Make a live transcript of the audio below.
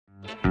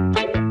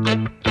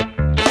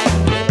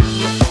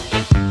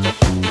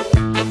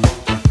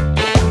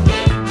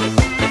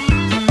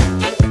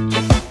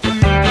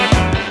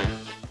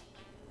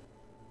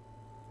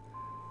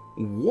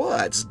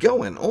What's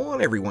going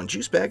on, everyone?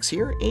 Juicebags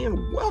here,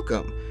 and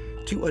welcome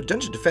to a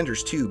Dungeon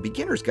Defenders 2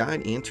 Beginner's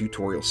Guide and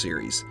Tutorial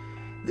series.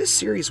 This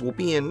series will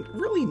be in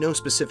really no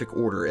specific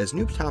order, as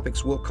new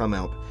topics will come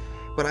up,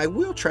 but I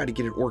will try to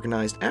get it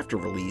organized after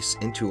release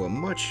into a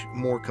much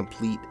more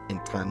complete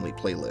and timely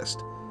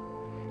playlist.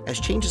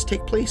 As changes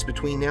take place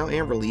between now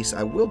and release,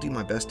 I will do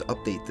my best to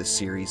update this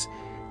series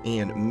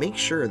and make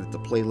sure that the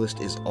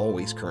playlist is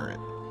always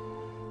current.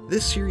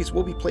 This series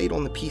will be played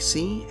on the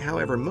PC,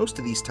 however most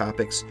of these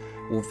topics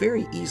will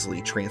very easily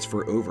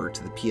transfer over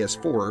to the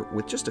PS4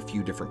 with just a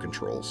few different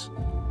controls.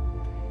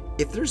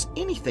 If there's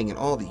anything at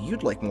all that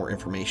you'd like more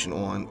information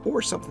on,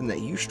 or something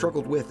that you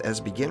struggled with as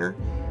a beginner,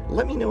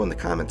 let me know in the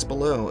comments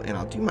below and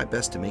I'll do my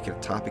best to make it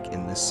a topic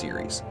in this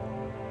series.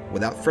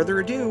 Without further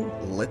ado,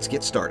 let's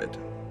get started.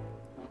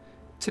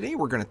 Today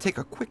we're going to take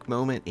a quick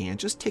moment and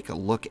just take a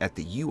look at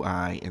the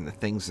UI and the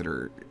things that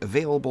are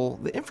available,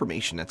 the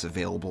information that's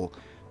available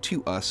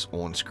to us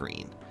on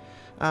screen.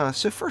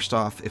 So first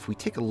off, if we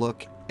take a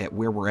look at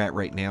where we're at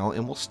right now,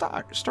 and we'll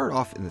start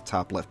off in the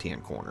top left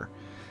hand corner.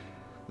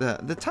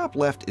 The top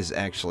left is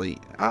actually,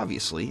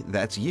 obviously,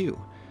 that's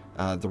you.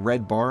 The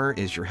red bar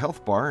is your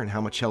health bar and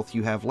how much health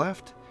you have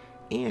left,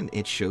 and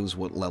it shows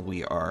what level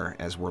you are,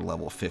 as we're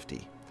level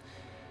 50.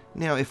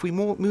 Now if we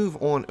move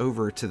on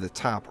over to the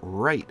top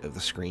right of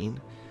the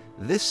screen,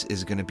 this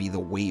is going to be the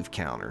wave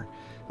counter.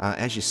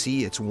 As you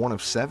see, it's 1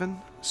 of 7,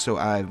 so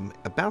I'm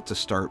about to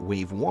start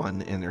wave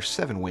 1, and there's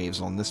 7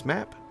 waves on this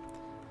map.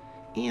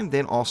 And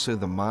then also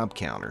the mob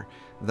counter.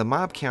 The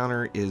mob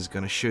counter is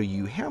going to show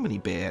you how many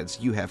bads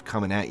you have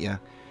coming at you,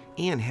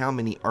 and how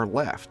many are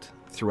left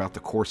throughout the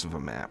course of a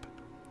map.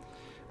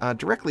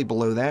 Directly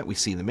below that we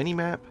see the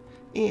mini-map,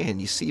 and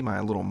you see my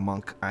little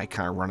monk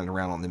icon running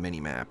around on the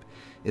mini-map.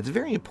 It's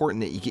very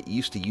important that you get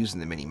used to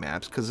using the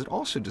mini-maps, because it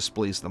also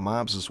displays the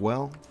mobs as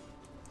well,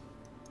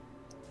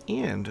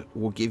 and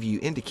will give you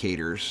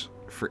indicators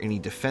for any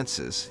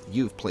defenses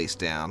you've placed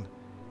down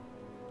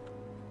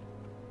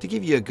to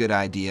give you a good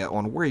idea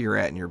on where you're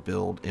at in your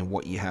build and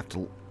what you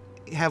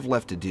have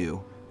left to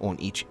do on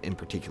each in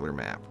particular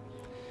map.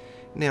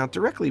 Now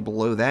directly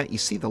below that you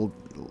see the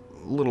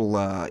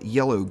little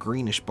yellow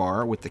greenish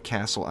bar with the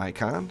castle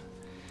icon,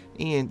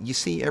 and you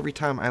see every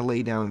time I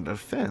lay down a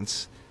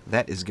defense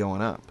that is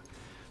going up.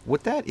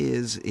 What that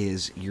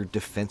is your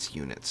defense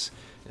units.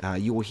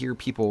 You will hear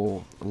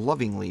people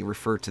lovingly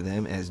refer to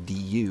them as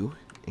DU,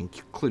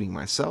 including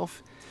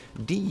myself.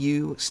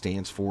 DU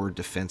stands for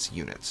defense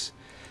units.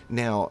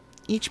 Now,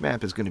 each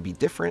map is going to be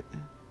different.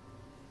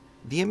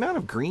 The amount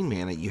of green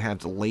mana you have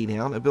to lay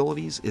down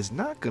abilities is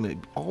not going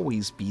to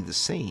always be the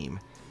same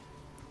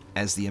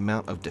as the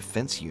amount of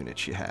defense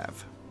units you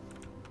have.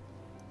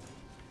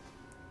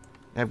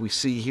 As we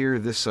see here,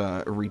 this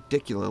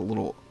ridiculous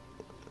little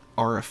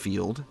aura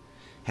field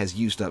has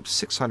used up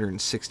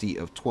 660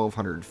 of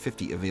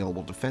 1250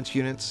 available defense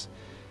units.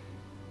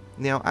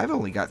 Now, I've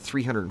only got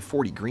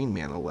 340 green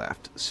mana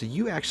left, so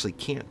you actually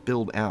can't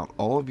build out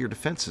all of your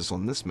defenses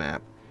on this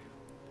map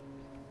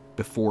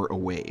before a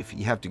wave.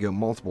 You have to go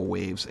multiple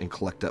waves and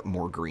collect up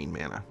more green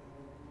mana.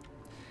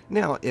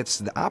 Now, it's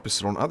the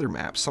opposite on other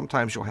maps.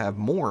 Sometimes you'll have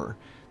more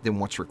than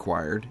what's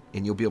required,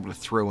 and you'll be able to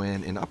throw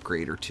in an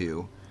upgrade or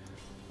two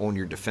on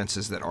your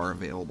defenses that are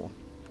available.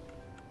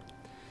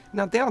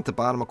 Now down at the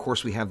bottom, of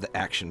course, we have the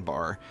action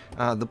bar.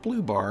 The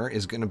blue bar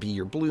is going to be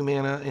your blue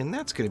mana, and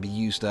that's going to be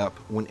used up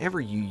whenever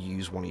you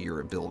use one of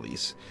your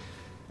abilities.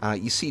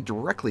 You see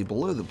directly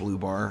below the blue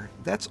bar,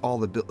 that's all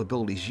the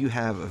abilities you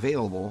have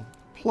available,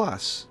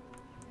 plus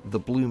the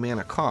blue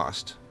mana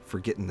cost for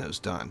getting those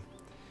done.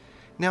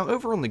 Now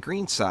over on the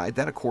green side,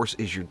 that of course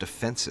is your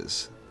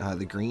defenses.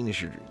 The green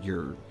is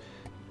your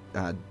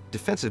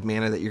defensive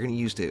mana that you're going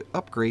to use to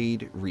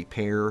upgrade,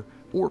 repair,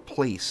 or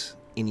place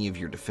any of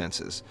your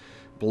defenses.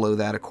 Below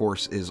that, of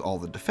course, is all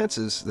the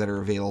defenses that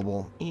are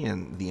available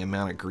and the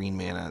amount of green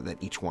mana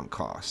that each one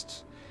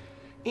costs.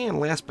 And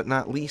last but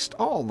not least,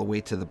 all the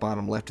way to the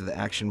bottom left of the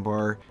action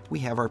bar, we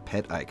have our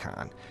pet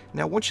icon.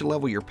 Now once you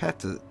level your pet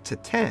to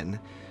 10,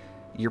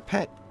 your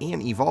pet,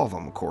 and evolve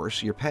them, of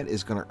course, your pet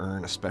is going to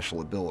earn a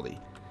special ability.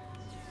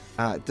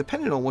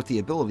 Depending on what the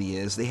ability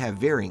is, they have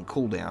varying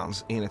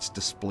cooldowns, and it's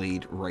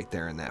displayed right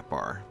there in that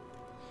bar.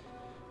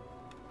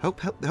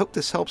 Hope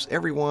this helps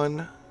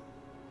everyone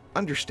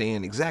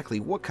understand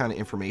exactly what kind of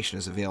information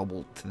is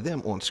available to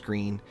them on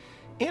screen,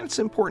 and it's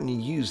important to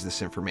use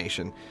this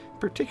information,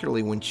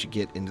 particularly once you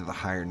get into the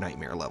higher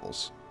nightmare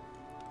levels.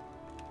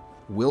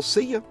 We'll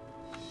see ya!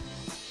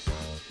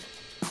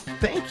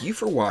 Thank you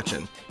for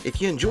watching.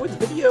 If you enjoyed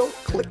the video,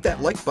 click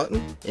that like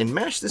button and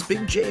mash this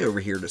big J over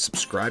here to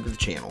subscribe to the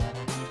channel.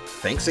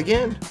 Thanks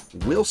again.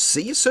 We'll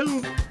see you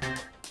soon.